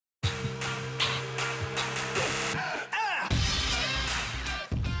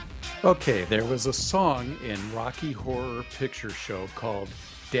Okay, there was a song in Rocky Horror Picture Show called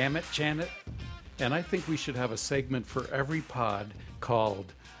Damn It, Janet. And I think we should have a segment for every pod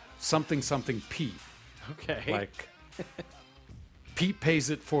called Something Something Pete. Okay. Like Pete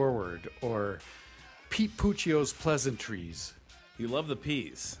Pays It Forward or Pete Puccio's Pleasantries. You love the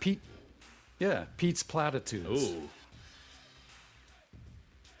peas. Pete's Platitudes. Ooh.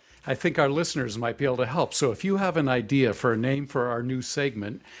 I think our listeners might be able to help. So if you have an idea for a name for our new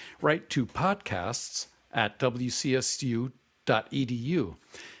segment, write to podcasts@wcsu.edu.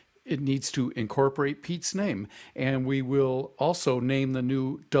 It needs to incorporate Pete's name, and we will also name the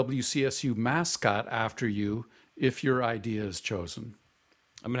new WCSU mascot after you if your idea is chosen.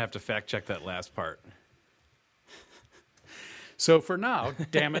 I'm going to have to fact check that last part. So for now,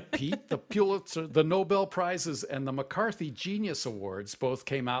 damn it, Pete, the Pulitzer, the Nobel Prizes, and the McCarthy Genius Awards both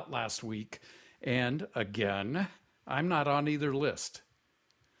came out last week. And again, I'm not on either list.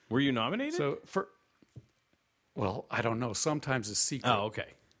 Were you nominated? Well, I don't know. Sometimes it's secret. Oh, okay.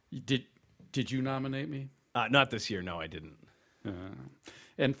 Did you nominate me? Not this year. No, I didn't.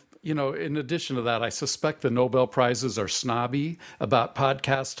 And, in addition to that, I suspect the Nobel Prizes are snobby about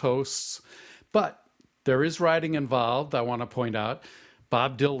podcast hosts. But there is writing involved, I want to point out.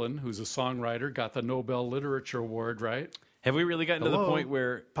 Bob Dylan, who's a songwriter, got the Nobel Literature Award, right? Have we really gotten to the point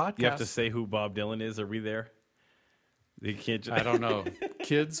where you have to Podcast. say who Bob Dylan is? Are we there? You can't just... I don't know.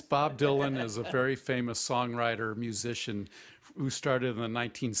 Kids, Bob Dylan is a very famous songwriter, musician who started in the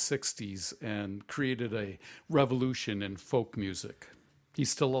 1960s and created a revolution in folk music. He's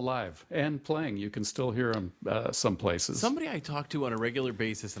still alive and playing. You can still hear him some places. Somebody I talk to on a regular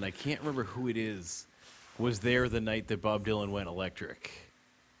basis, and I can't remember who it is, was there the night that Bob Dylan went electric.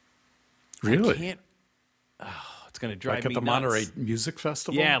 Really? I can't... Oh, it's going to drive Like me at the nuts. Monterey Music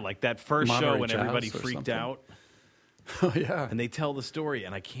Festival? Yeah, like that first show Monterey when Jazz everybody or freaked something? out. Oh, yeah. And they tell the story,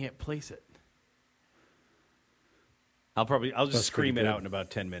 and I can't place it. I'll just That's scream pretty it good. out in about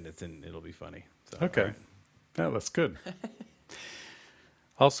 10 minutes, and it'll be funny. So, Okay. all right. Yeah, that's good.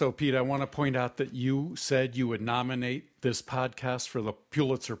 Also, Pete, I want to point out that you said you would nominate this podcast for the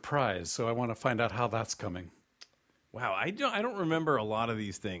Pulitzer Prize. So I want to find out how that's coming. Wow, I don't remember a lot of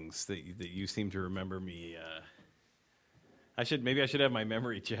these things that you seem to remember me. Maybe I should have my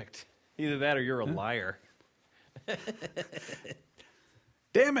memory checked. Either that or you're a liar.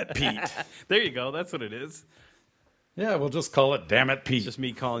 Damn it, Pete. There you go. That's what it is. Yeah, we'll just call it Damn It, It's Pete. just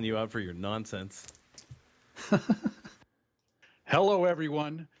me calling you out for your nonsense. Hello,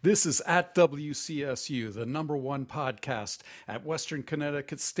 everyone. This is at WCSU, the #1 podcast at Western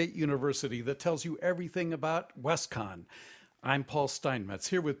Connecticut State University that tells you everything about WestCon. I'm Paul Steinmetz,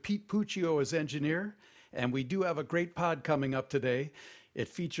 here with Pete Puccio as engineer, and we do have a great pod coming up today. It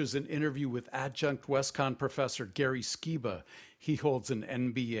features an interview with adjunct WestCon professor Gary Skiba. He holds an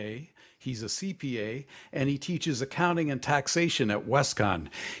MBA, he's a CPA, and he teaches accounting and taxation at WestCon.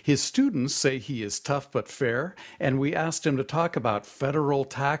 His students say he is tough but fair, and we asked him to talk about federal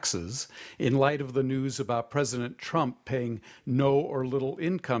taxes in light of the news about President Trump paying no or little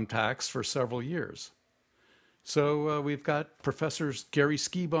income tax for several years. So we've got Professor Gary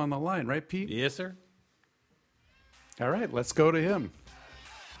Skiba on the line, right, Pete? Yes, sir. All right, let's go to him.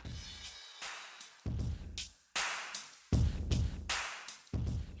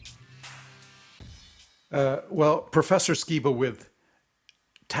 Well, Professor Skiba, with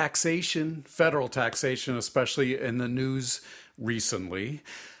taxation, federal taxation, especially in the news recently,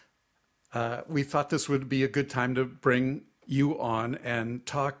 we thought this would be a good time to bring you on and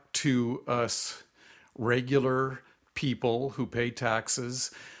talk to us regular people who pay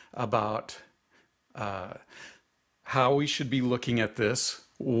taxes about how we should be looking at this,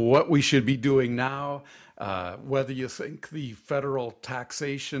 what we should be doing now, whether you think the federal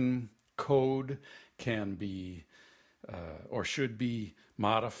taxation code can be or should be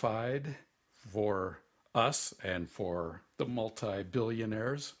modified for us and for the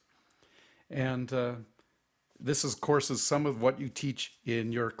multi-billionaires. And this, of course, is some of what you teach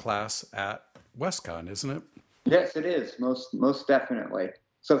in your class at WestCon, isn't it? Yes, it is, most definitely.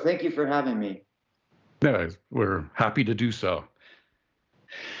 So thank you for having me. Yeah, we're happy to do so.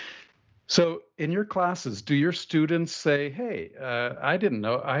 So in your classes, do your students say, hey, I didn't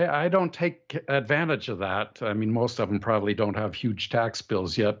know, I don't take advantage of that? I mean, most of them probably don't have huge tax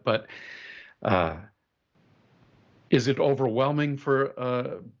bills yet, but is it overwhelming for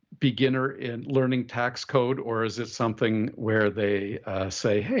a beginner in learning tax code, or is it something where they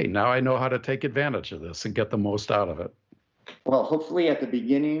say, hey, now I know how to take advantage of this and get the most out of it? Well, hopefully at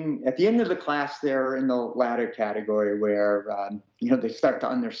the end of the class, they're in the latter category where, they start to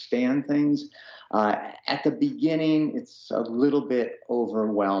understand things. At the beginning, it's a little bit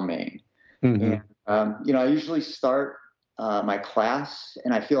overwhelming. Mm-hmm. And, I usually start my class,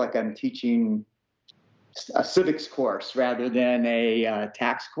 and I feel like I'm teaching a civics course rather than a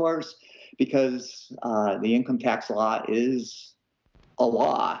tax course, because the income tax law is a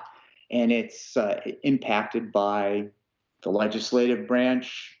law, and it's impacted by the legislative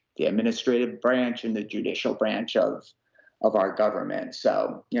branch, the administrative branch, and the judicial branch of our government.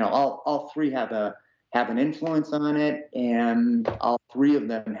 So, all three have an influence on it, and all three of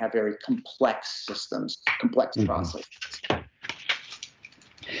them have very complex systems, complex processes.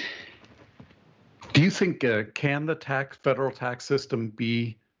 Do you think can the federal tax system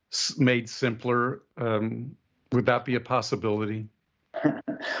be made simpler? Would that be a possibility?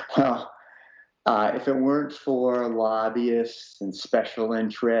 Well, if it weren't for lobbyists and special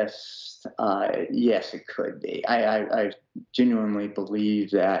interests, yes, it could be. I genuinely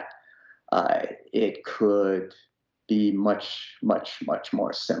believe that it could be much, much, much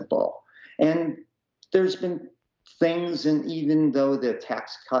more simple. And there's been things, and even though the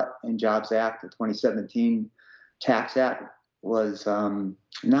Tax Cut and Jobs Act, the 2017 Tax Act, was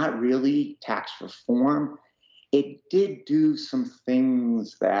not really tax reform, it did do some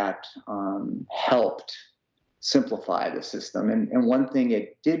things that helped simplify the system. And one thing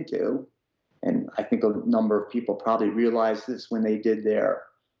it did do, and I think a number of people probably realized this when they did their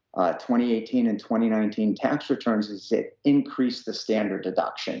 2018 and 2019 tax returns, is it increased the standard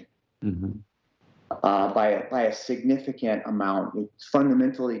deduction. Mm-hmm. By a significant amount. It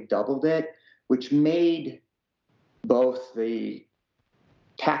fundamentally doubled it, which made both the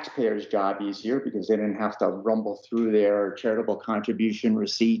taxpayers' job easier, because they didn't have to rumble through their charitable contribution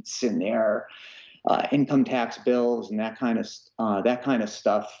receipts and their income tax bills and that kind of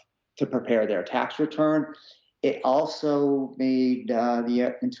stuff to prepare their tax return. It also made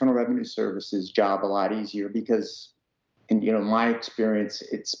the Internal Revenue Service's job a lot easier, because, in my experience,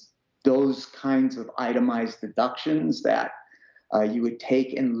 it's those kinds of itemized deductions that you would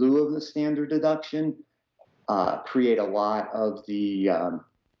take in lieu of the standard deduction create a lot of the,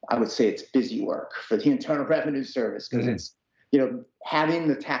 I would say it's busy work for the Internal Revenue Service, because it's, having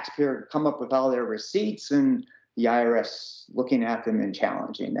the taxpayer come up with all their receipts and the IRS looking at them and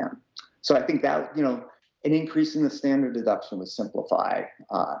challenging them. So I think that, an increase in the standard deduction would simplify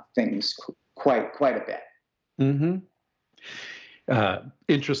things quite a bit. Mm-hmm.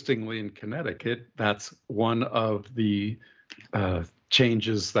 Interestingly, in Connecticut, that's one of the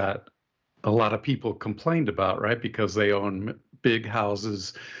changes that a lot of people complained about, right? Because they own big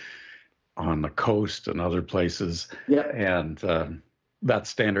houses on the coast and other places. Yep. And that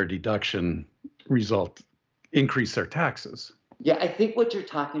standard deduction increased their taxes. Yeah, I think what you're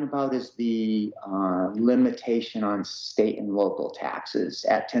talking about is the limitation on state and local taxes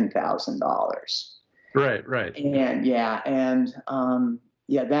at $10,000. Right. And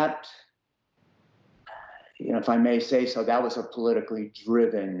that, if I may say so, that was a politically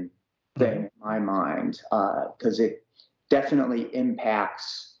driven thing in my mind, because it definitely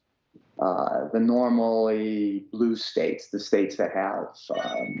impacts the normally blue states, the states that have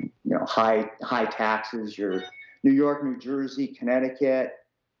high taxes. Your New York, New Jersey, Connecticut,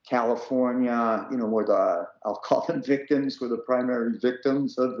 California, I'll call them victims, were the primary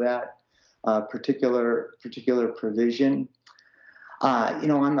victims of that particular provision.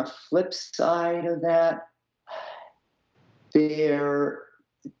 On the flip side of that, the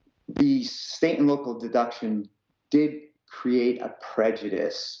state and local deduction did create a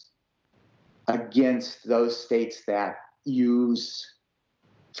prejudice against those states that use,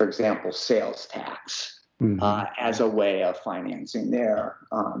 for example, sales tax as a way of financing their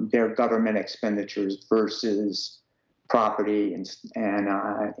government expenditures versus property and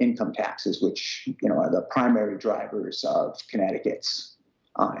income taxes, which are the primary drivers of Connecticut's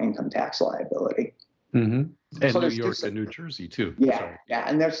income tax liability. Mm-hmm. And so New York and New Jersey too. Yeah,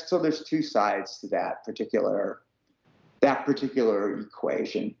 and there's two sides to that particular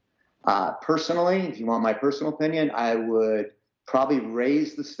equation. Personally, if you want my personal opinion, I would probably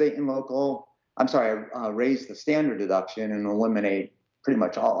raise the standard deduction and eliminate pretty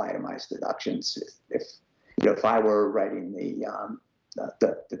much all itemized deductions if I were writing the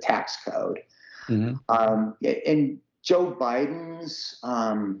tax code. Mm-hmm. And Joe Biden's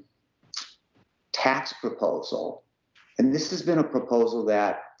tax proposal, and this has been a proposal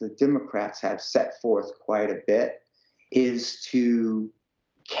that the Democrats have set forth quite a bit, is to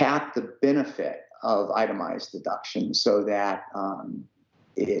cap the benefit of itemized deduction, so that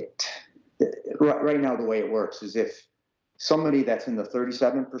right now the way it works is if somebody that's in the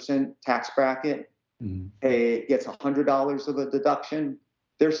 37% tax bracket gets $100 of a deduction,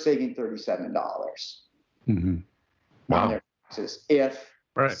 they're saving $37 on Wow. their taxes. If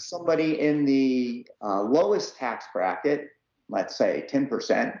somebody in the lowest tax bracket, let's say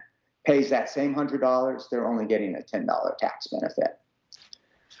 10%, pays that same $100, they're only getting a $10 tax benefit.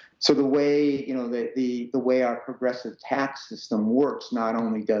 So the way, the way our progressive tax system works, not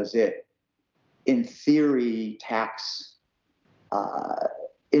only does it, in theory, tax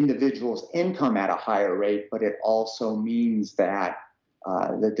individuals' income at a higher rate, but it also means that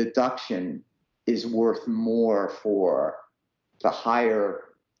the deduction is worth more for the higher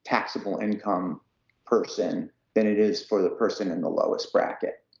taxable income person than it is for the person in the lowest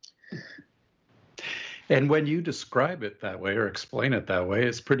bracket. And when you describe it that way or explain it that way,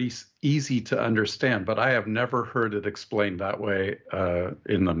 it's pretty easy to understand. But I have never heard it explained that way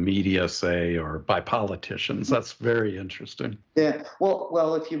in the media, say, or by politicians. That's very interesting. Yeah.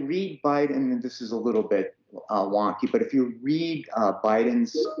 Well, if you read Biden, and this is a little bit wonky, but if you read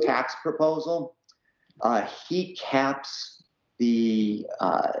Biden's tax proposal, he caps the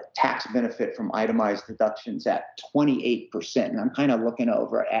tax benefit from itemized deductions at 28%. And I'm kind of looking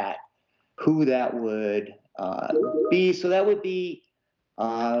over at who that would be. So that would be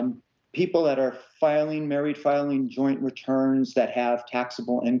people that are filing joint returns that have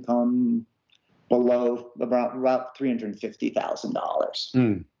taxable income below about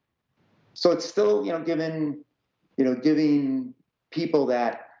 $350,000. So it's still, giving people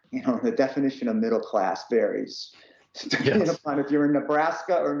that, the definition of middle class varies. Depending upon if you're in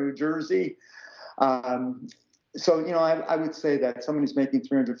Nebraska or New Jersey. So, I would say that someone who's making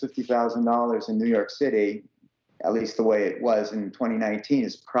 $350,000 in New York City, at least the way it was in 2019,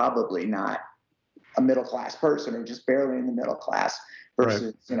 is probably not a middle class person or just barely in the middle class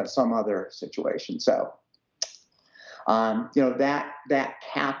versus, some other situation. So, that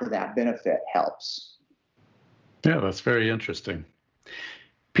cap of that benefit helps. Yeah, that's very interesting.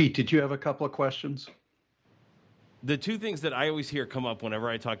 Pete, did you have a couple of questions? The two things that I always hear come up whenever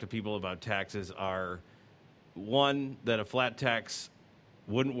I talk to people about taxes are, one, that a flat tax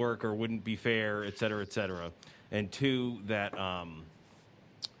wouldn't work or wouldn't be fair, et cetera, and two, that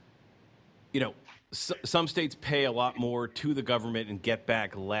some states pay a lot more to the government and get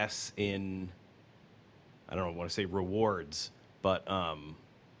back less in, I don't want to say rewards, but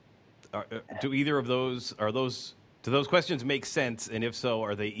do either of those do those questions make sense? And if so,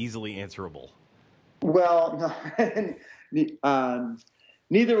 are they easily answerable? Well, no,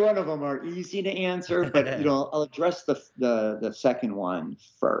 neither one of them are easy to answer, but I'll address the second one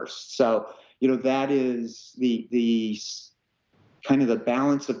first. So that is the kind of the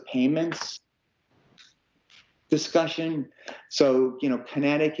balance of payments discussion. So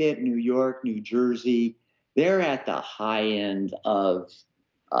Connecticut, New York, New Jersey, they're at the high end of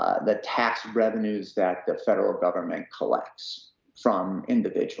the tax revenues that the federal government collects from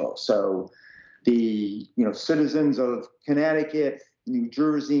individuals. So the citizens of Connecticut, New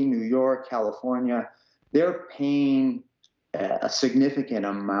Jersey, New York, California, they're paying a significant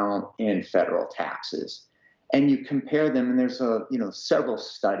amount in federal taxes. And you compare them, and there's several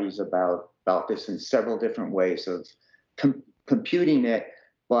studies about this in several different ways of computing it,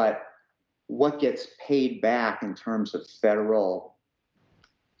 but what gets paid back in terms of federal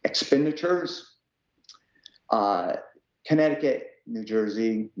expenditures, Connecticut, New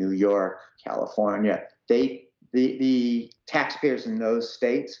Jersey, New York, California, the taxpayers in those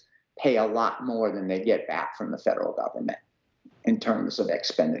states pay a lot more than they get back from the federal government in terms of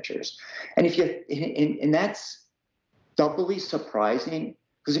expenditures. And and that's doubly surprising,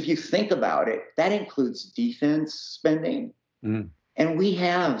 because if you think about it, that includes defense spending. And we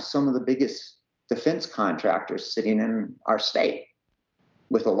have some of the biggest defense contractors sitting in our state,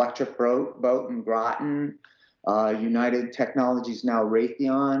 with Electric Boat and Groton, United Technologies, now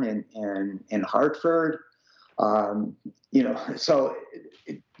Raytheon, and Hartford. So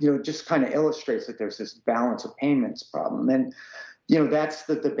it just kind of illustrates that there's this balance of payments problem. And that's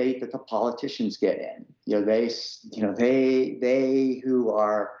the debate that the politicians get in. They who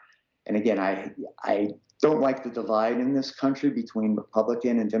are, and again, I don't like the divide in this country between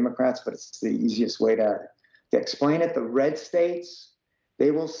Republican and Democrats, but it's the easiest way to explain it. The red states, they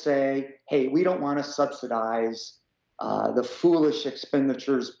will say, hey, we don't want to subsidize the foolish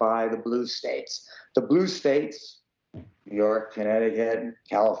expenditures by the blue states. The blue states, New York, Connecticut,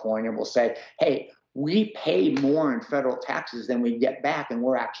 California, will say, hey, we pay more in federal taxes than we get back, and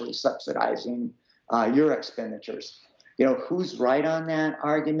we're actually subsidizing your expenditures. Who's right on that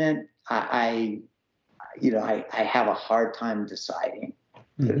argument? I have a hard time deciding.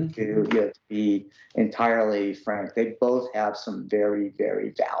 To be entirely frank, they both have some very,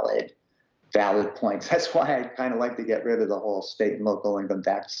 very valid valid points. That's why I kind of like to get rid of the whole state and local income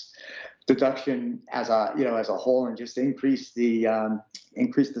tax deduction as a whole, and just increase the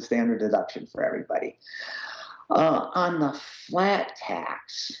standard deduction for everybody. On the flat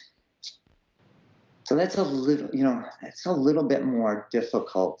tax, so that's a little bit more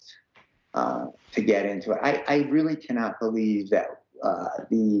difficult to get into it. I really cannot believe that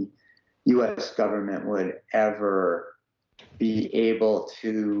the U.S. government would ever be able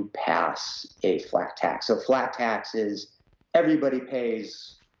to pass a flat tax. So flat tax is everybody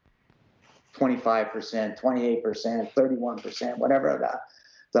pays 25%, 28%, 31%, whatever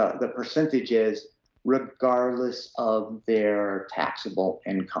the percentage is, regardless of their taxable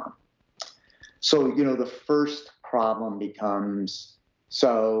income. So, the first problem becomes,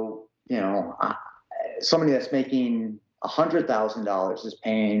 somebody that's making $100,000 is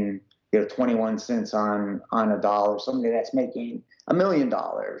paying 21 cents on a dollar. Somebody that's making $1 million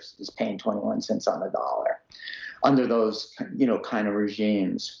is paying 21 cents on a dollar under those kind of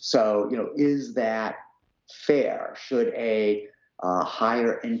regimes. So is that fair? Should a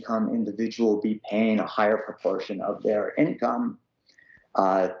higher income individual be paying a higher proportion of their income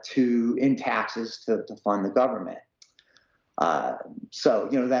in taxes to fund the government? So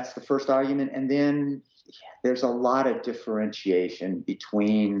that's the first argument. And then there's a lot of differentiation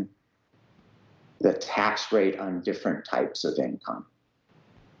between the tax rate on different types of income.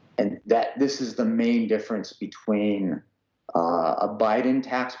 And that this is the main difference between a Biden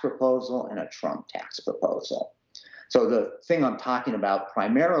tax proposal and a Trump tax proposal. So the thing I'm talking about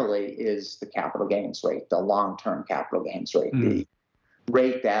primarily is the capital gains rate, the long-term capital gains rate, the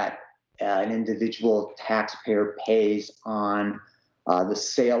rate that an individual taxpayer pays on the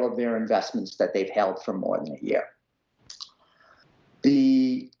sale of their investments that they've held for more than a year.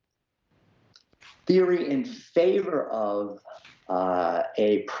 The theory in favor of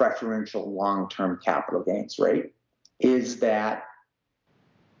a preferential long-term capital gains rate is that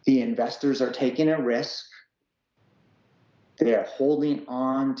the investors are taking a risk. They're holding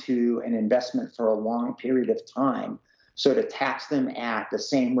on to an investment for a long period of time. So to tax them at the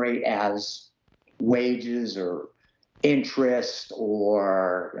same rate as wages or interest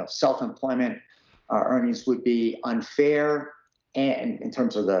or self-employment earnings would be unfair, and in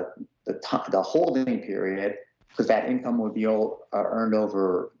terms of the holding period, because that income would be earned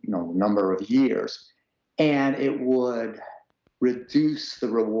over a number of years, and it would reduce the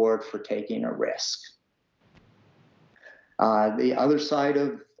reward for taking a risk. The other side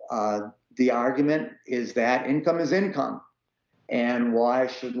of the argument is that income is income, and why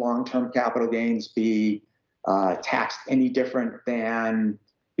should long-term capital gains be taxed any different than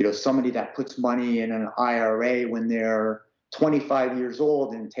somebody that puts money in an IRA when they're 25 years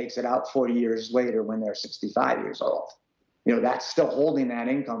old and takes it out 40 years later when they're 65 years old. That's still holding that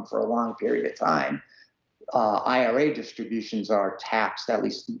income for a long period of time. IRA distributions are taxed, at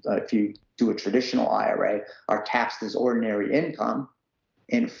least if you do a traditional IRA, are taxed as ordinary income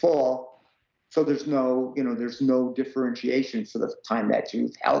in full. So there's no differentiation for the time that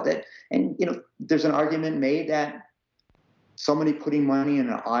you've held it. And, there's an argument made that somebody putting money in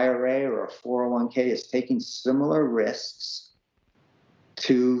an IRA or a 401k is taking similar risks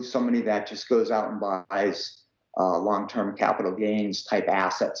to somebody that just goes out and buys long-term capital gains type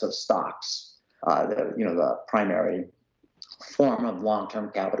assets of stocks, the primary form of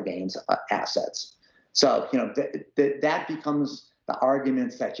long-term capital gains assets. So, that becomes the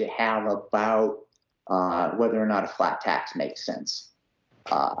arguments that you have about whether or not a flat tax makes sense.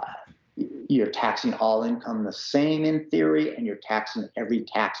 You're taxing all income the same in theory, and you're taxing every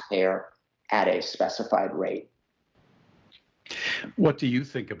taxpayer at a specified rate. What do you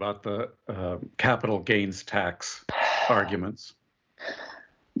think about the capital gains tax arguments?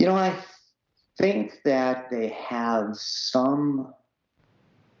 I think that they have some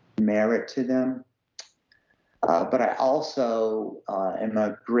merit to them. But I also am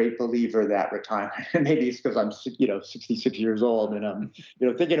a great believer that retirement, maybe it's because I'm 66 years old, and I'm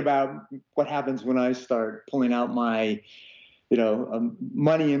thinking about what happens when I start pulling out my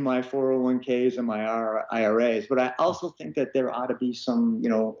money in my 401ks and my IRAs. But I also think that there ought to be some,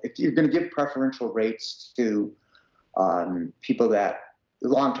 if you're going to give preferential rates to people that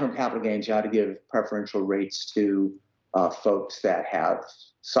long-term capital gains, you ought to give preferential rates to folks that have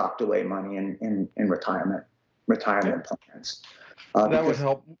socked away money in retirement plans. That would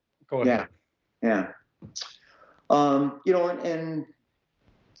help. Go ahead. Yeah.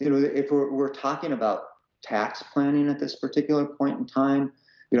 If we're talking about tax planning at this particular point in time,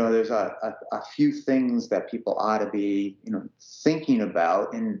 there's a few things that people ought to be, thinking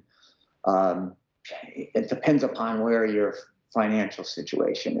about, and it depends upon where you're financial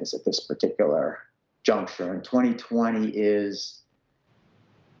situation is at this particular juncture. And 2020 is,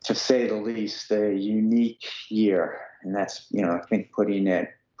 to say the least, a unique year, and that's, I think putting it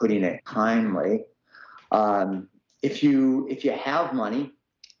kindly. If you have money,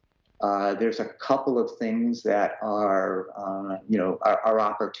 there's a couple of things that are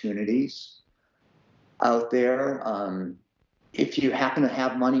opportunities out there. If you happen to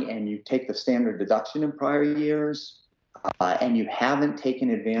have money and you take the standard deduction in prior years, and you haven't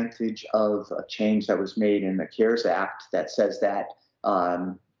taken advantage of a change that was made in the CARES Act that says that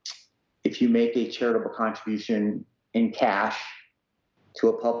if you make a charitable contribution in cash to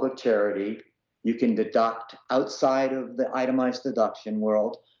a public charity, you can deduct outside of the itemized deduction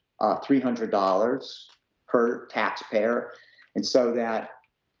world $300 per taxpayer. And so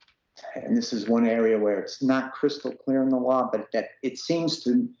and this is one area where it's not crystal clear in the law, but that it seems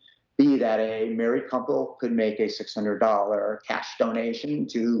to be that a married couple could make a $600 cash donation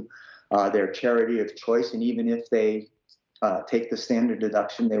to their charity of choice. And even if they take the standard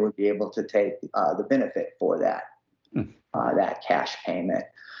deduction, they would be able to take the benefit for that, that cash payment.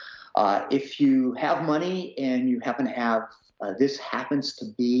 If you have money and you happen to have, this happens to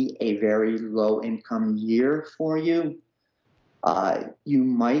be a very low income year for you, you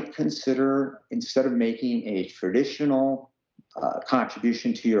might consider, instead of making a traditional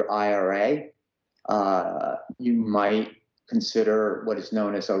contribution to your IRA, you might consider what is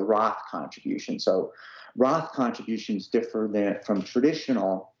known as a Roth contribution. So Roth contributions differ from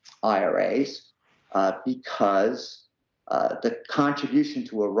traditional IRAs because the contribution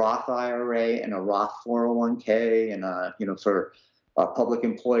to a Roth IRA and a Roth 401k and for public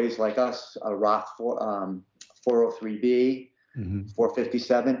employees like us, a Roth 403b,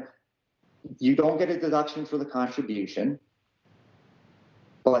 457, you don't get a deduction for the contribution,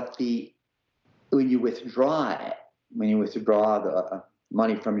 but when you withdraw the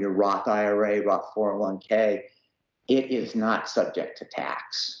money from your Roth IRA, Roth 401k, it is not subject to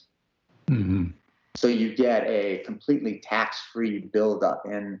tax. So you get a completely tax-free buildup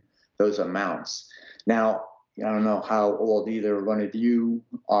in those amounts. Now, I don't know how old either one of you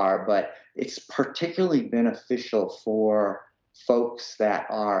are, but it's particularly beneficial for folks that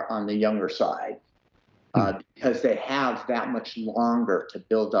are on the younger side because they have that much longer to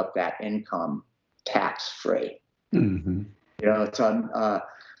build up that income tax-free. It's the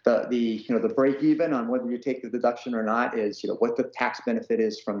break even on whether you take the deduction or not is what the tax benefit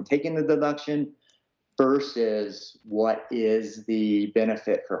is from taking the deduction versus what is the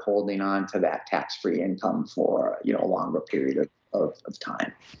benefit for holding on to that tax-free income for a longer period of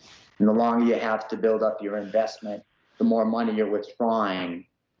time. And the longer you have to build up your investment, the more money you're withdrawing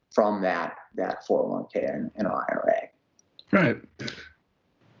from that 401k and IRA. Right.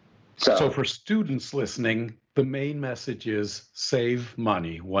 So for students listening, the main message is save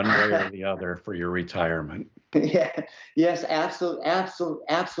money one way or the other for your retirement. Yeah. Yes,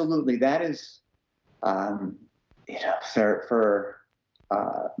 absolutely. That is, for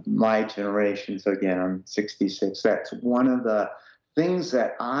my generation. So again, I'm 66. That's one of the things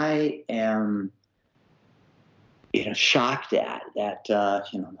that I am, shocked at, that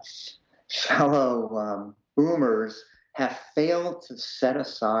fellow boomers have failed to set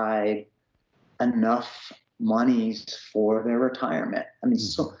aside enough monies for their retirement. I mean,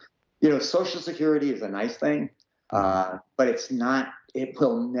 Social Security is a nice thing, but it's not. It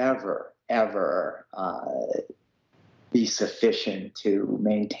will never, ever be sufficient to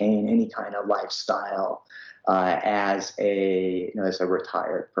maintain any kind of lifestyle as a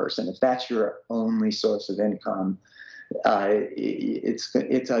retired person. If that's your only source of income, it's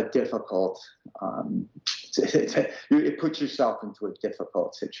a difficult. It puts yourself into a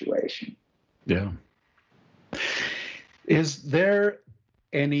difficult situation. Yeah. Is there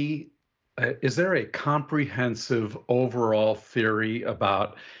a comprehensive overall theory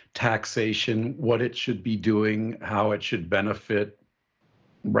about taxation, what it should be doing, how it should benefit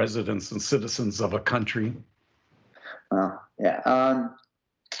residents and citizens of a country? Yeah.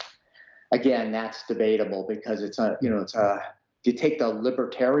 Again, that's debatable because if you take the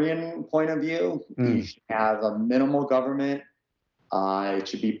libertarian point of view, you should have a minimal government. It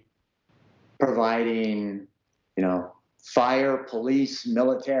should be providing, fire, police,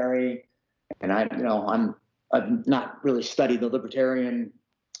 military, and I've not really studied the libertarian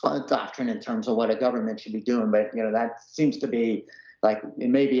doctrine in terms of what a government should be doing, but that seems to be like it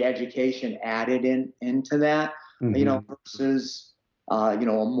may be education added into that, versus a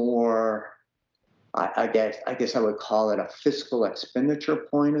more, I guess I would call it a fiscal expenditure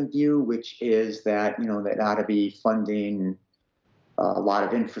point of view, which is that that ought to be funding a lot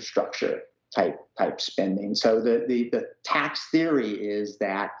of infrastructure type spending. So the tax theory is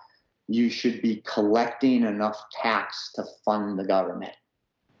that you should be collecting enough tax to fund the government.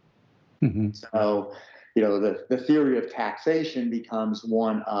 Mm-hmm. So, the theory of taxation becomes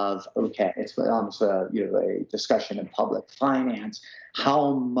one of, okay, it's almost a discussion in public finance.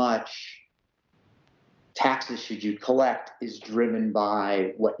 How much taxes should you collect is driven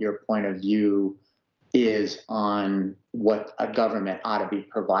by what your point of view is on what a government ought to be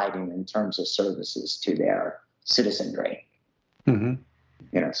providing in terms of services to their citizenry. Mm-hmm.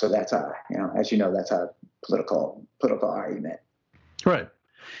 So that's as you know, that's a political argument. Right.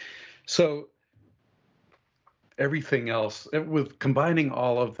 So everything else, with combining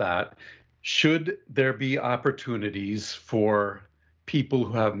all of that, should there be opportunities for people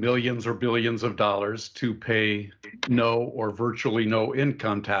who have millions or billions of dollars to pay no or virtually no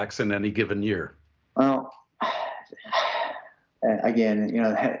income tax in any given year? Well, again,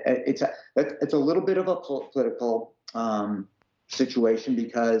 it's a little bit of a political situation,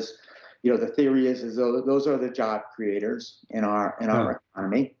 because the theory is those are the job creators in our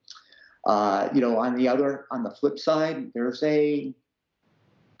economy. On the flip side, there's a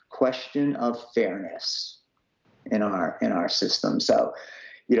question of fairness in our system. So,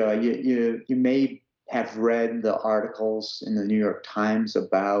 you may have read the articles in the New York Times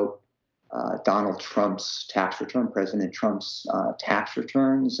about Donald Trump's tax return, President Trump's tax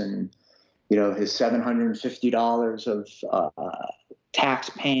returns, and his $750 of tax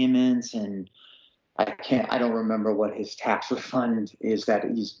payments, and I don't remember what his tax refund is that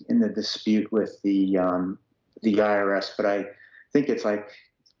he's in the dispute with the IRS, but I think it's like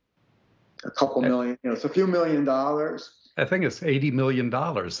a couple million, it's a few $1 million. I think it's $80 million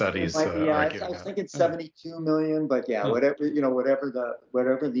that he's arguing. I was thinking 72 million, but whatever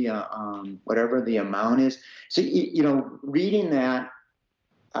the amount is. So reading that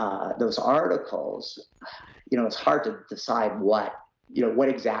those articles, it's hard to decide what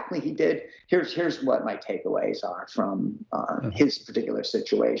exactly he did. Here's what my takeaways are from his particular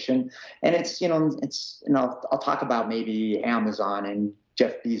situation, and I'll talk about maybe Amazon and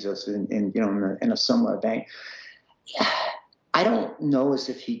Jeff Bezos in a similar vein. I don't know as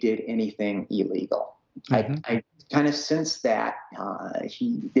if he did anything illegal. Mm-hmm. I kind of sense that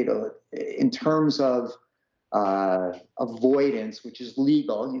he did in terms of avoidance, which is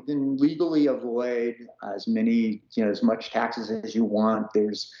legal. You can legally avoid as much taxes as you want.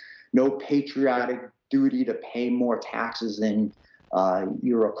 There's no patriotic duty to pay more taxes than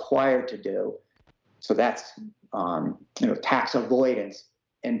you're required to do. So that's tax avoidance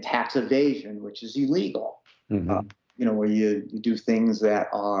and tax evasion, which is illegal. Mm-hmm. Where you do things that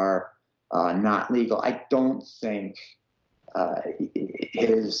are not legal. I don't think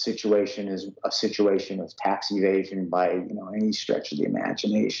his situation is a situation of tax evasion by any stretch of the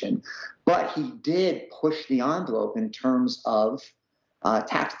imagination, but he did push the envelope in terms of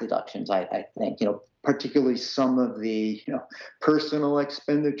tax deductions. I think particularly some of the personal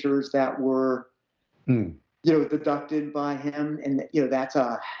expenditures that were deducted by him, and that's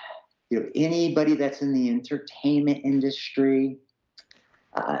anybody that's in the entertainment industry.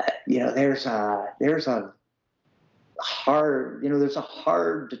 There's a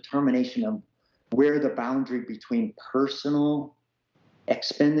hard determination of where the boundary between personal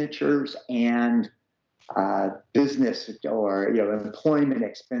expenditures and business or employment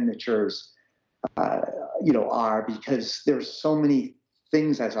expenditures are, because there's so many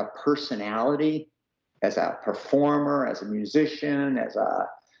things as a personality, as a performer, as a musician, as a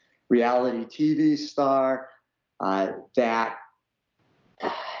reality TV star, that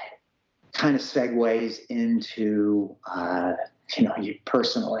kind of segues into your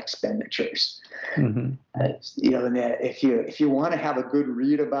personal expenditures. Mm-hmm. And if you want to have a good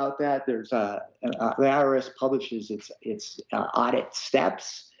read about that, there's the IRS publishes its audit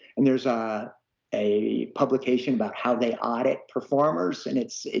steps, and there's a publication about how they audit performers, and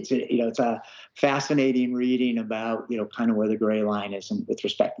it's a fascinating reading about kind of where the gray line is with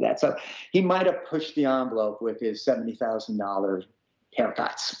respect to that. So he might have pushed the envelope with his $70,000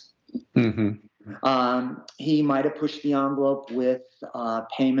 haircuts. Mm-hmm. He might have pushed the envelope with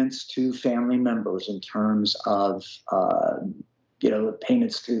payments to family members in terms of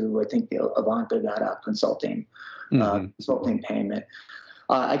payments to, I think Ivanka got a consulting payment.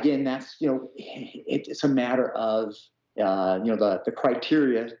 Again, that's it's a matter of the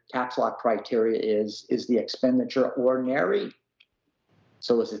criteria, tax law criteria is the expenditure ordinary?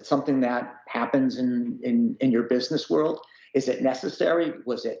 So is it something that happens in your business world? Is it necessary?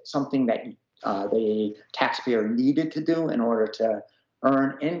 Was it something that the taxpayer needed to do in order to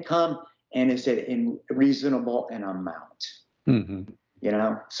earn income? And is it reasonable in amount? Mm-hmm.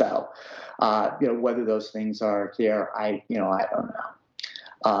 So, whether those things are there, I don't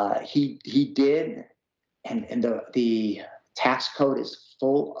know. He did, and the tax code is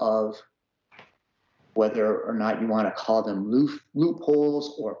full of, whether or not you want to call them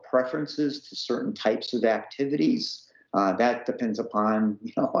loopholes or preferences to certain types of activities. That depends upon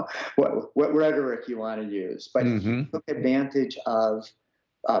what rhetoric you want to use. But he took advantage of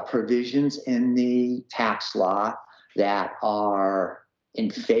provisions in the tax law that are in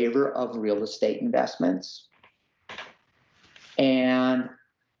favor of real estate investments, and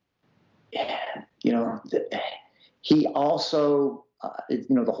he also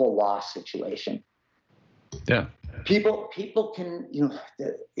the whole loss situation. Yeah. People can,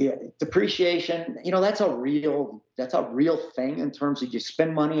 depreciation, that's a real thing in terms of you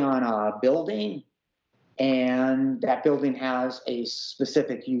spend money on a building and that building has a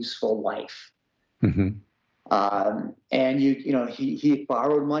specific useful life. Mm-hmm. And he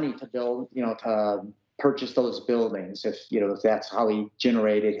borrowed money to build, to purchase those buildings if that's how he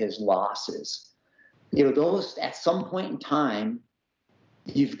generated his losses. Those, at some point in time,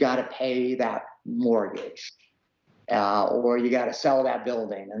 you've got to pay that mortgage, or you got to sell that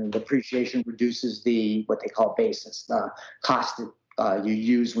building, and depreciation reduces what they call basis, the cost that you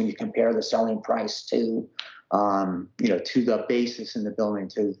use when you compare the selling price to the basis in the building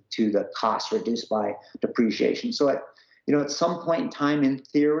to the cost reduced by depreciation. So at some point in time, in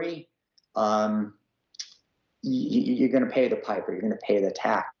theory, you're going to pay the piper, you're going to pay the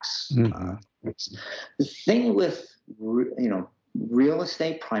tax. Mm-hmm. The thing with real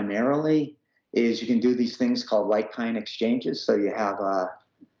estate primarily is you can do these things called like-kind exchanges. So you have a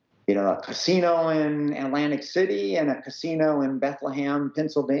casino in Atlantic City and a casino in Bethlehem,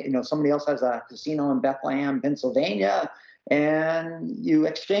 Pennsylvania. Somebody else has a casino in Bethlehem, Pennsylvania, and you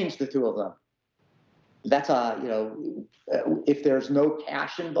exchange the two of them. That's if there's no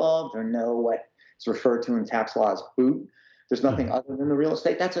cash involved or no what's referred to in tax law as boot, there's nothing other than the real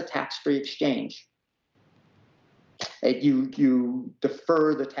estate. That's a tax-free exchange. You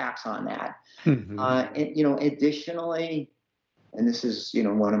defer the tax on that. Mm-hmm. Additionally, and this is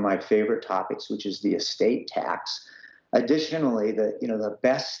one of my favorite topics, which is the estate tax. Additionally, the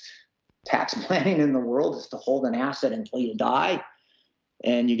best tax planning in the world is to hold an asset until you die,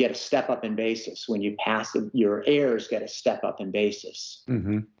 and you get a step up in basis. When you pass it, your heirs get a step up in basis.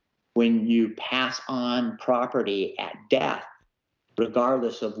 Mm-hmm. When you pass on property at death,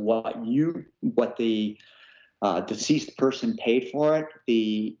 regardless of what the deceased person paid for it,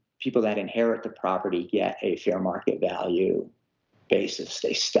 the people that inherit the property get a fair market value basis.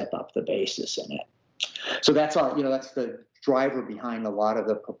 They step up the basis in it. So that's all. That's the driver behind a lot of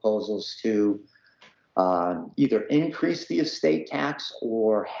the proposals to either increase the estate tax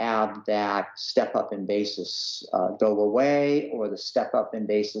or have that step up in basis go away, or the step up in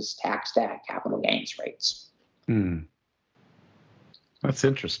basis taxed at capital gains rates. That's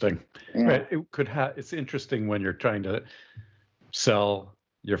interesting. Yeah. Right. It's interesting when you're trying to sell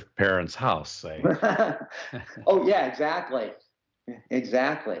your parents' house, say. Oh yeah, exactly.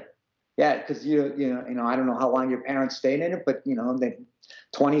 Yeah, because I don't know how long your parents stayed in it, but they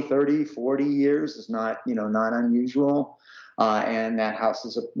 20, 30, 40 years is not unusual. And that house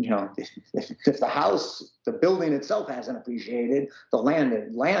is if the building itself hasn't appreciated, the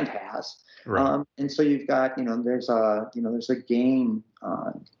land has. Right. And so you've got, there's a gain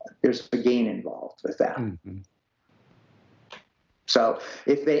involved with that. Mm-hmm. So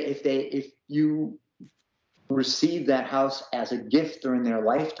if you receive that house as a gift during their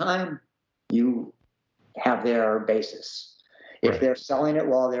lifetime, you have their basis. If they're selling it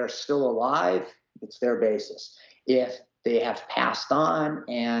while they're still alive, it's their basis. If they have passed on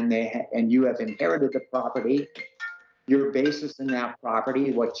and you have inherited the property, your basis in that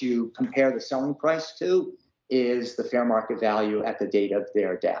property, what you compare the selling price to, is the fair market value at the date of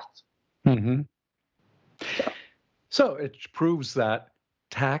their death. Mm-hmm. So it proves that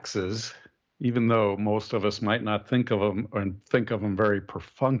taxes, even though most of us might not think of them very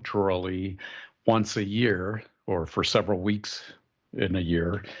perfunctorily once a year or for several weeks in a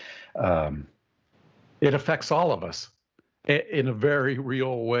year, it affects all of us in a very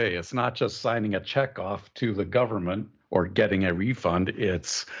real way. It's not just signing a check off to the government or getting a refund.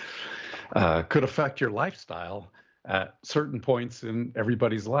 It's could affect your lifestyle at certain points in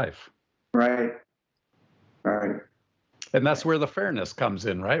everybody's life. Right. And that's where the fairness comes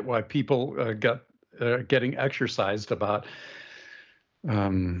in, right? Why people getting exercised about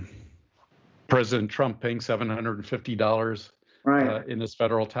President Trump paying $750 in his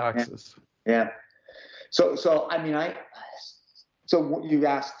federal taxes. Yeah. So I mean, so you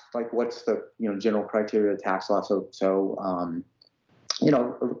asked, like, what's the general criteria of tax law? So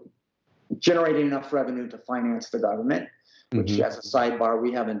generating enough revenue to finance the government, which as a sidebar,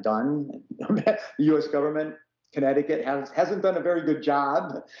 we haven't done. The U.S. government, Connecticut hasn't done a very good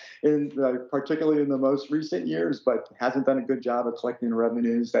job, particularly in the most recent years, but hasn't done a good job of collecting the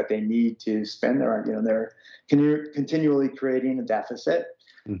revenues that they need to spend. They're continually creating a deficit.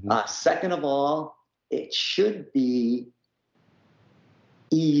 Second of all, it should be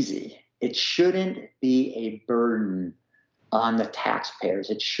easy. It shouldn't be a burden on the taxpayers.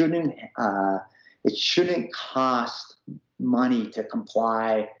 It shouldn't cost money to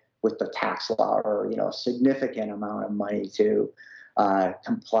comply with the tax law, or a significant amount of money to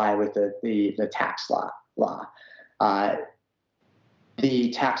comply with the tax law.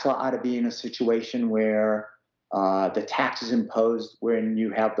 The tax law ought to be in a situation where the tax is imposed when you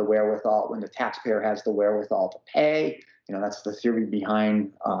have the wherewithal, when the taxpayer has the wherewithal to pay. That's the theory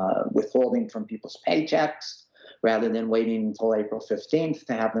behind withholding from people's paychecks, rather than waiting until April 15th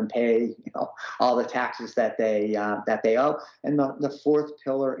to have them pay, all the taxes that they owe. And the fourth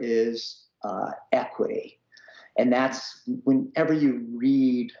pillar is equity, and that's whenever you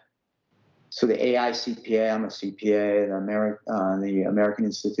read. So the AICPA, I'm a CPA, the American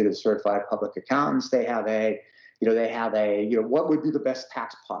Institute of Certified Public Accountants, they have a what would be the best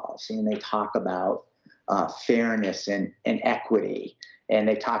tax policy, and they talk about fairness and equity. And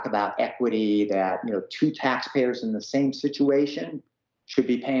they talk about equity that, two taxpayers in the same situation should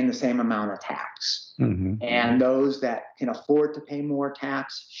be paying the same amount of tax. And those that can afford to pay more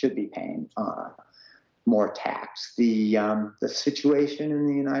tax should be paying more tax. The situation in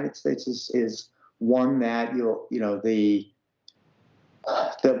the United States is one that the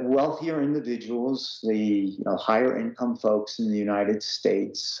wealthier individuals, the higher income folks in the United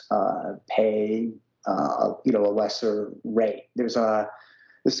States pay a lesser rate.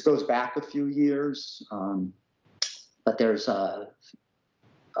 This goes back a few years, but there's a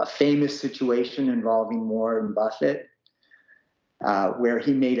famous situation involving Warren Buffett, where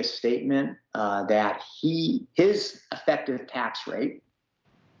he made a statement that his effective tax rate,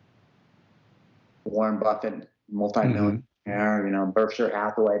 Warren Buffett, multi-millionaire, Berkshire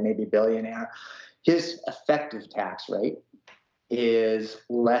Hathaway, maybe billionaire, his effective tax rate is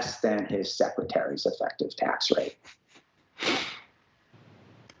less than his secretary's effective tax rate.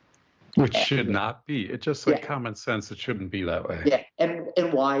 Which should not be. It's just like common sense. It shouldn't be that way. Yeah. And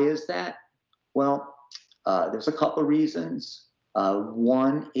why is that? Well, there's a couple of reasons.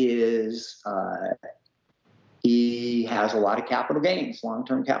 One is he has a lot of capital gains,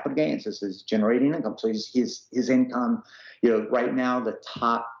 long-term capital gains. This is generating income. So his income, right now the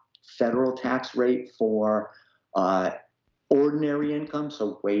top federal tax rate for ordinary income,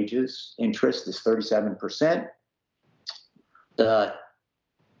 so wages, interest, is 37%. The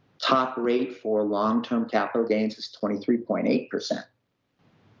top rate for long-term capital gains is 23.8%.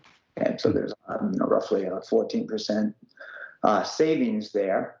 And so there's roughly a 14% savings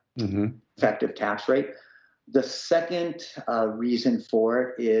there, effective tax rate. The second reason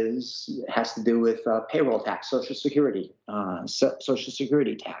for it has to do with payroll tax, Social Security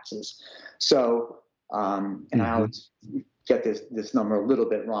taxes. So, and I always get this number a little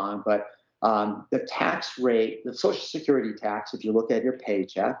bit wrong, but the tax rate, the Social Security tax, if you look at your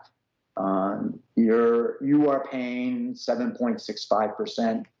paycheck, you are paying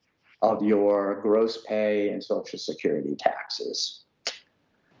 7.65% of your gross pay in Social Security taxes.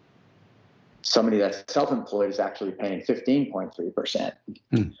 Somebody that's self-employed is actually paying 15.3%.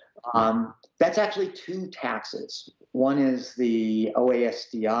 That's actually two taxes. One is the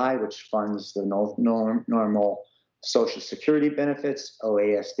OASDI, which funds the normal Social Security benefits.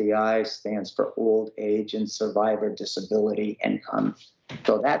 OASDI stands for Old Age and Survivor Disability Income.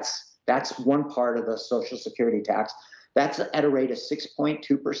 So that's one part of the Social Security tax. That's at a rate of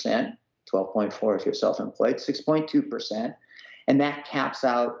 6.2%, 12.4% if you're self-employed, 6.2%. And that caps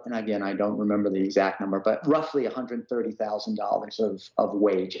out, and again, I don't remember the exact number, but roughly $130,000 of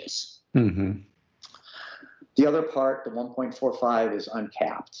wages. The other part, the 1.45, is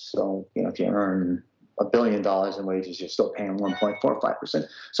uncapped. So, if you earn $1 billion in wages, you're still paying 1.45%.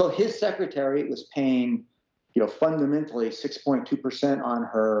 So his secretary was paying, fundamentally 6.2% on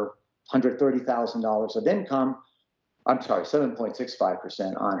her $130,000 of income. I'm sorry,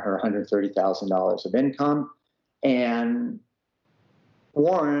 7.65% on her $130,000 of income. And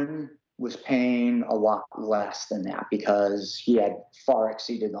Warren was paying a lot less than that because he had far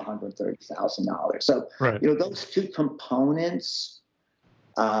exceeded the $130,000. So, those two components,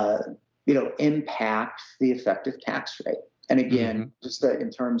 impact the effective tax rate. And again, just in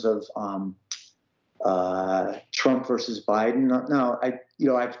terms of Trump versus Biden. No,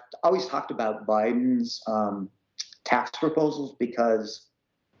 I've always talked about Biden's tax proposals because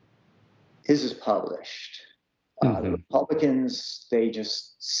his is published. The Republicans, they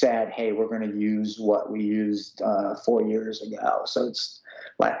just said, hey, we're going to use what we used 4 years ago. So it's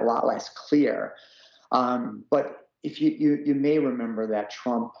like a lot less clear. But if you may remember that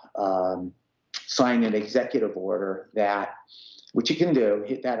Trump signed an executive order that, which you can do,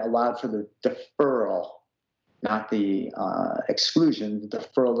 that allowed for the deferral, not the exclusion, the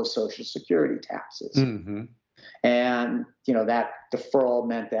deferral of Social Security taxes. Mm-hmm. And, that deferral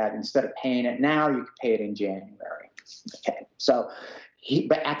meant that instead of paying it now, you could pay it in January. Okay. So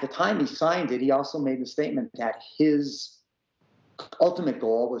but at the time he signed it, he also made the statement that his ultimate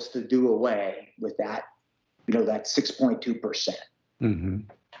goal was to do away with that, that 6.2%,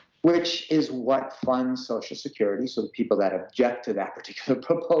 which is what funds Social Security. So the people that object to that particular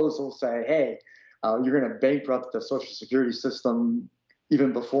proposal say, hey, you're going to bankrupt the Social Security system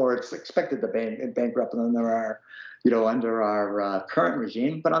even before it's expected to bankrupt under our current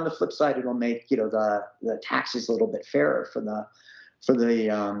regime. But on the flip side, it'll make the taxes a little bit fairer for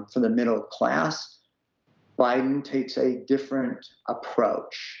the middle class. Biden takes a different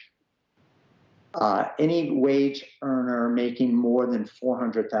approach. Any wage earner making more than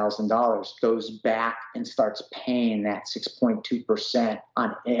 $400,000 goes back and starts paying that 6.2%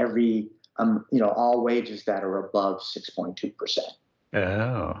 on every all wages that are above 6.2%.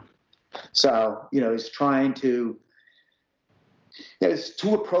 Oh. So, he's trying to, there's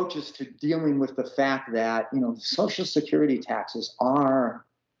two approaches to dealing with the fact that, Social Security taxes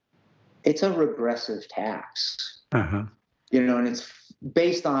it's a regressive tax, and it's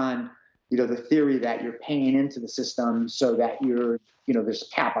based on, the theory that you're paying into the system so that there's a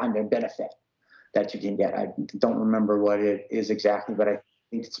cap on the benefit that you can get. I don't remember what it is exactly, but I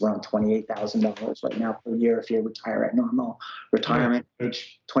think it's around $28,000 right now per year if you retire at normal retirement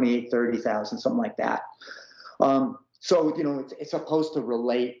age, 28, 30,000, something like that. So it's supposed to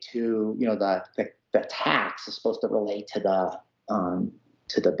relate to the tax is supposed to relate to the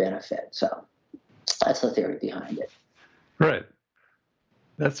benefit. So that's the theory behind it. Right.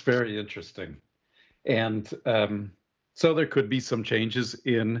 That's very interesting. And so there could be some changes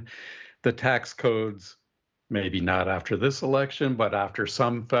in the tax codes. Maybe not after this election, but after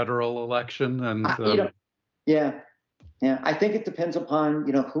some federal election, and yeah. I think it depends upon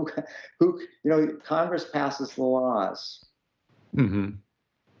who Congress passes the laws.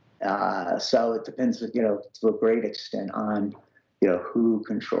 So it depends, to a great extent on who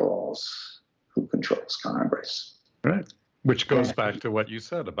controls Congress. Right. Which goes back to what you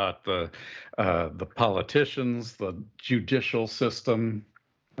said about the politicians, the judicial system.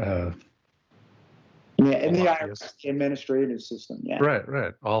 And the IRS, the administrative system,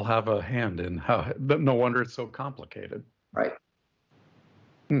 Right. All have a hand in how. No wonder it's so complicated. Right.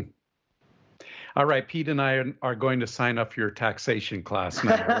 All right, Pete and I are going to sign up for your taxation class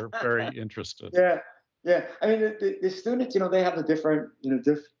now. We're very interested. Yeah. I mean, the students, they have a different,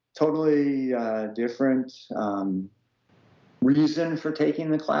 totally different reason for taking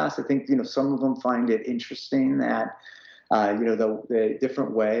the class. I think, some of them find it interesting that. The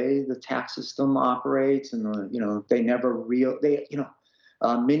different way the tax system operates, and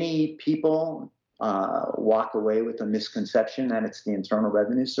many people walk away with a misconception that it's the Internal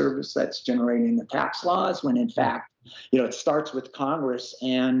Revenue Service that's generating the tax laws, when in fact, it starts with Congress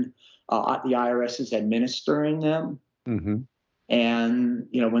and the IRS is administering them. And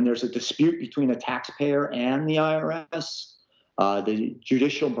when there's a dispute between the taxpayer and the IRS, the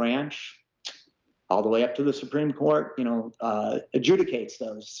judicial branch, all the way up to the Supreme Court, adjudicates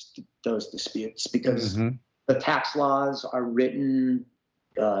those disputes, because the tax laws are written,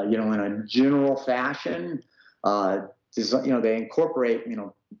 in a general fashion. They incorporate,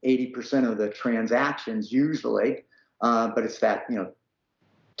 80% of the transactions usually, but it's that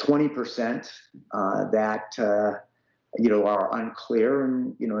 20% that are unclear,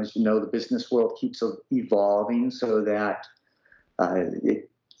 and as the business world keeps evolving, so that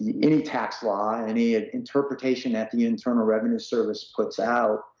any tax law, any interpretation that the Internal Revenue Service puts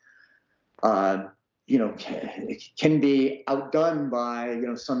out, can be outdone by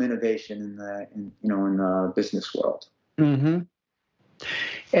some innovation in the business world. And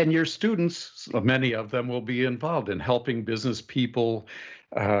your students, many of them, will be involved in helping business people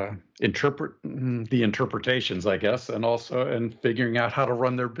interpret the interpretations, I guess, and also in figuring out how to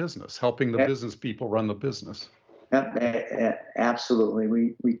run their business, helping the business people run the business.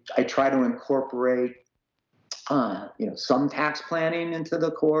 Absolutely. I try to incorporate, some tax planning into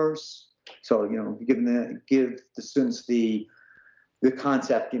the course. So, give the students the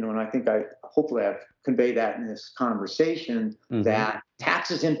concept, and I think hopefully I've conveyed that in this conversation, that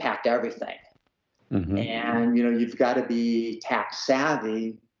taxes impact everything. And, you've got to be tax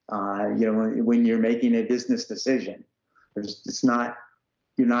savvy, when you're making a business decision.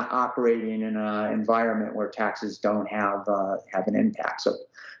 You're not operating in an environment where taxes don't have an impact. So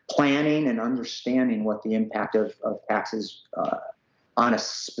planning and understanding what the impact of taxes on a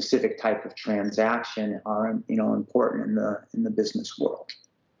specific type of transaction are, important in the business world.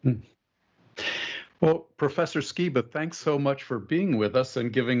 Well, Professor Skiba, thanks so much for being with us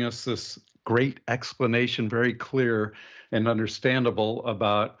and giving us this great explanation, very clear and understandable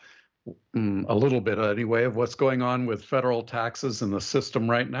about a little bit anyway of what's going on with federal taxes and the system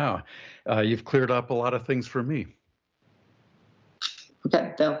right now. You've cleared up a lot of things for me.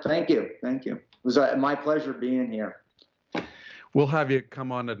 Okay, thank you. It was my pleasure being here. We'll have you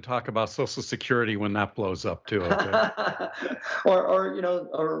come on and talk about Social Security when that blows up too. Okay?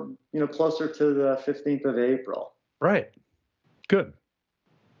 or closer to the 15th of April. Right. Good.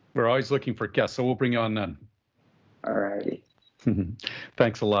 We're always looking for guests, so we'll bring you on then. All righty.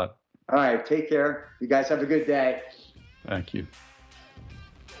 Thanks a lot. All right. Take care. You guys have a good day. Thank you.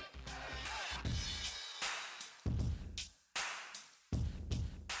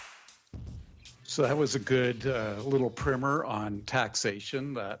 So that was a good little primer on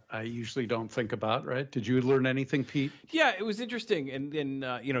taxation that I usually don't think about, right? Did you learn anything, Pete? Yeah, it was interesting. And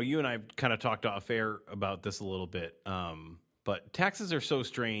you and I kind of talked off air about this a little bit. But taxes are so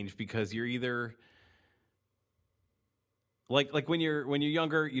strange because you're either like when you're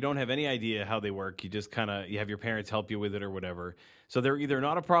younger, you don't have any idea how they work. You just you have your parents help you with it or whatever. So they're either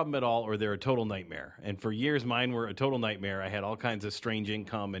not a problem at all or they're a total nightmare. And for years, mine were a total nightmare. I had all kinds of strange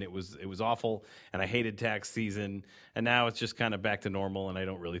income and it was awful. And I hated tax season. And now it's just kind of back to normal and I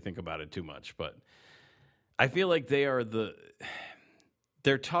don't really think about it too much. But I feel like they're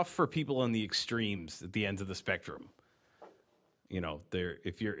tough for people on the extremes at the ends of the spectrum.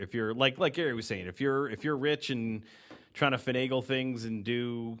 If you're like Gary was saying, if you're rich and trying to finagle things and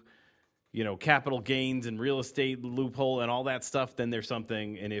do, capital gains and real estate loophole and all that stuff, then there's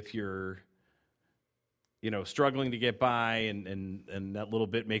something. And if you're, struggling to get by and that little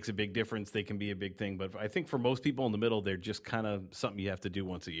bit makes a big difference, they can be a big thing. But I think for most people in the middle, they're just kind of something you have to do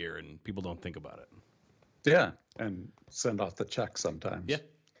once a year and people don't think about it. Yeah. And send off the check sometimes. Yeah.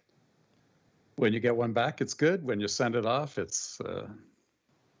 When you get one back, it's good. When you send it off, it's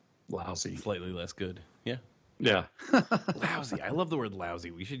lousy. Slightly less good. Yeah. Yeah. Lousy. I love the word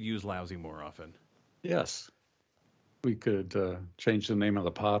lousy. We should use lousy more often. Yes. We could change the name of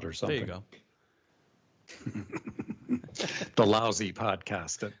the pod or something. There you go. The Lousy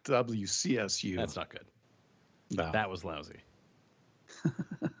Podcast at WCSU. That's not good. No. That was lousy.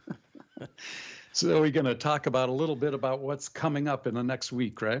 So we're going to talk about a little bit about what's coming up in the next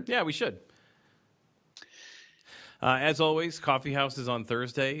week, right? Yeah, we should. As always, Coffee House is on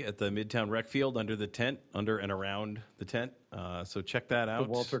Thursday at the Midtown Rec Field under and around the tent. So check that out. The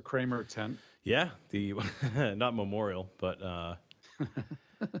Walter Kramer tent. Yeah, the not memorial, but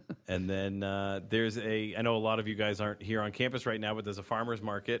and then there's I know a lot of you guys aren't here on campus right now, but there's a farmers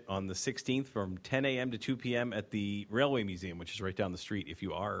market on the 16th from 10 a.m. to 2 p.m. at the Railway Museum, which is right down the street. If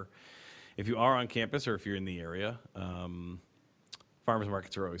you are on campus or if you're in the area, farmers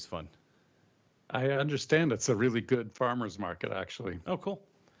markets are always fun. I understand it's a really good farmer's market, actually. Oh, cool.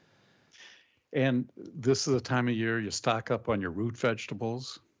 And this is the time of year you stock up on your root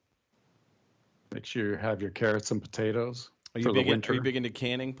vegetables. Make sure you have your carrots and potatoes for the winter. Are you big into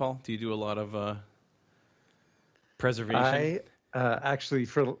canning, Paul? Do you do a lot of preservation? Actually,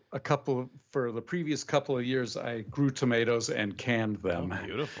 for the previous couple of years, I grew tomatoes and canned them. Oh,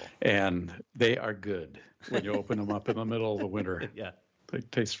 beautiful. And they are good when you open them up in the middle of the winter. Yeah. They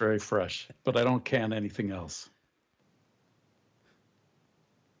taste very fresh, but I don't can anything else.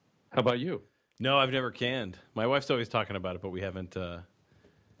 How about you? No, I've never canned. My wife's always talking about it, but we haven't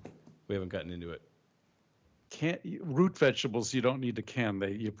gotten into it. Root vegetables, you don't need to can.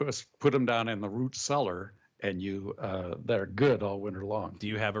 You put them down in the root cellar, and they're good all winter long. Do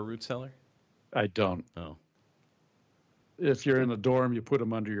you have a root cellar? I don't. Oh. If you're in a dorm, you put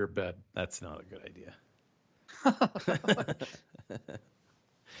them under your bed. That's not a good idea.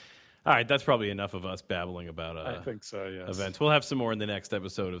 All right, that's probably enough of us babbling about I think so, yes. Events. We'll have some more in the next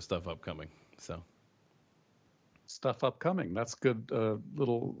episode of Stuff Upcoming. So, Stuff Upcoming. That's good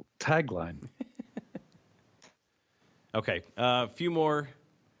little tagline. Okay, a few more.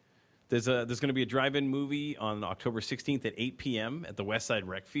 There's going to be a drive-in movie on October 16th at 8 p.m. at the Westside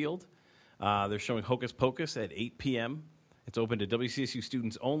Rec Field. They're showing Hocus Pocus at 8 p.m. It's open to WCSU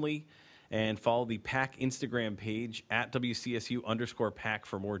students only. And follow the PAC Instagram page at WCSU_PAC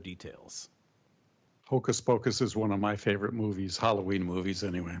for more details. Hocus Pocus is one of my favorite movies, Halloween movies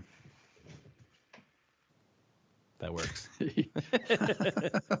anyway. That works.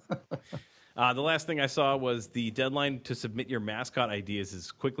 The last thing I saw was the deadline to submit your mascot ideas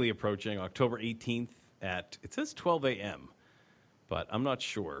is quickly approaching, October 18th it says 12 a.m., but I'm not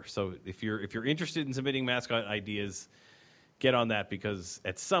sure. So if you're interested in submitting mascot ideas, get on that, because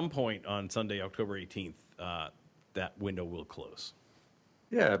at some point on Sunday, October 18th, that window will close.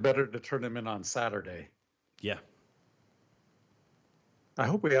 Yeah, better to turn them in on Saturday. Yeah. I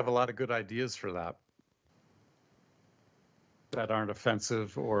hope we have a lot of good ideas for that aren't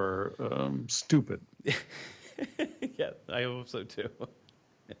offensive or stupid. Yeah, I hope so too.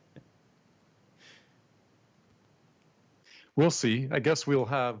 We'll see. I guess we'll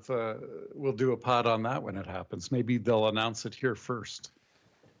do a pod on that when it happens. Maybe they'll announce it here first.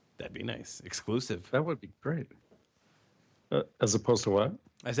 That'd be nice. Exclusive. That would be great. As opposed to what?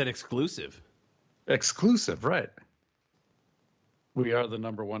 I said exclusive. Exclusive, right. We are the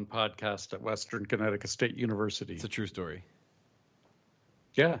 #1 podcast at Western Connecticut State University. It's a true story.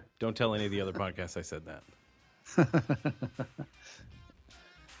 Yeah. Don't tell any of the other podcasts I said that.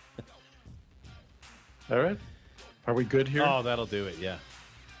 All right. Are we good here? Oh, that'll do it, yeah.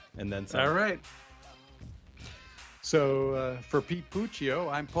 And then some. All right. So for Pete Puccio,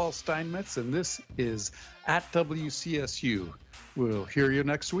 I'm Paul Steinmetz, and this is at WCSU. We'll hear you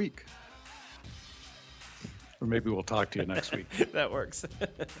next week. Or maybe we'll talk to you next week. That works.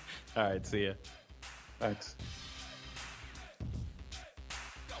 All right, see ya. Thanks.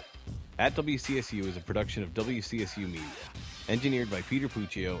 At WCSU is a production of WCSU Media, engineered by Peter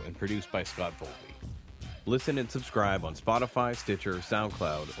Puccio and produced by Scott Foley. Listen and subscribe on Spotify, Stitcher,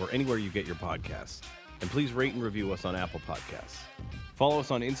 SoundCloud, or anywhere you get your podcasts. And please rate and review us on Apple Podcasts. Follow us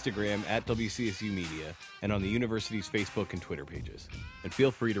on Instagram at WCSU Media and on the university's Facebook and Twitter pages. And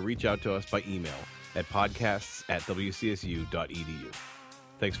feel free to reach out to us by email at podcasts@wcsu.edu.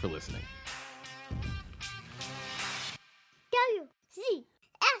 Thanks for listening.